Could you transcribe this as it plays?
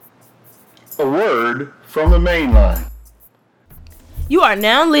a word from the main line. You are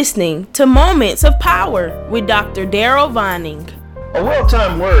now listening to Moments of Power with Dr. Daryl Vining. A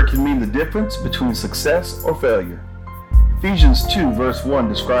well-timed word can mean the difference between success or failure. Ephesians 2 verse 1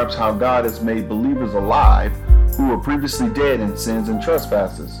 describes how God has made believers alive who were previously dead in sins and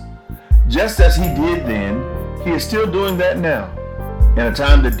trespasses. Just as he did then, he is still doing that now. In a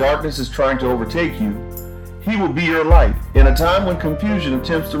time that darkness is trying to overtake you, he will be your light. In a time when confusion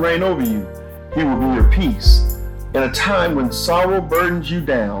attempts to reign over you, he will be your peace. In a time when sorrow burdens you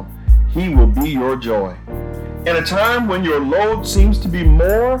down, he will be your joy. In a time when your load seems to be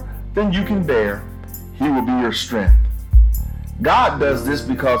more than you can bear, he will be your strength. God does this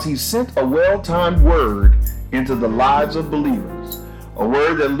because he sent a well-timed word into the lives of believers, a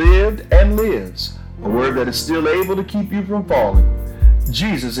word that lived and lives, a word that is still able to keep you from falling.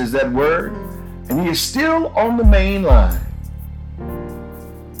 Jesus is that word, and he is still on the main line.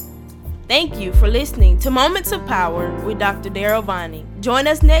 Thank you for listening to Moments of Power with Dr. Daryl Vining. Join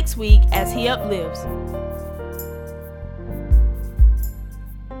us next week as he uplifts.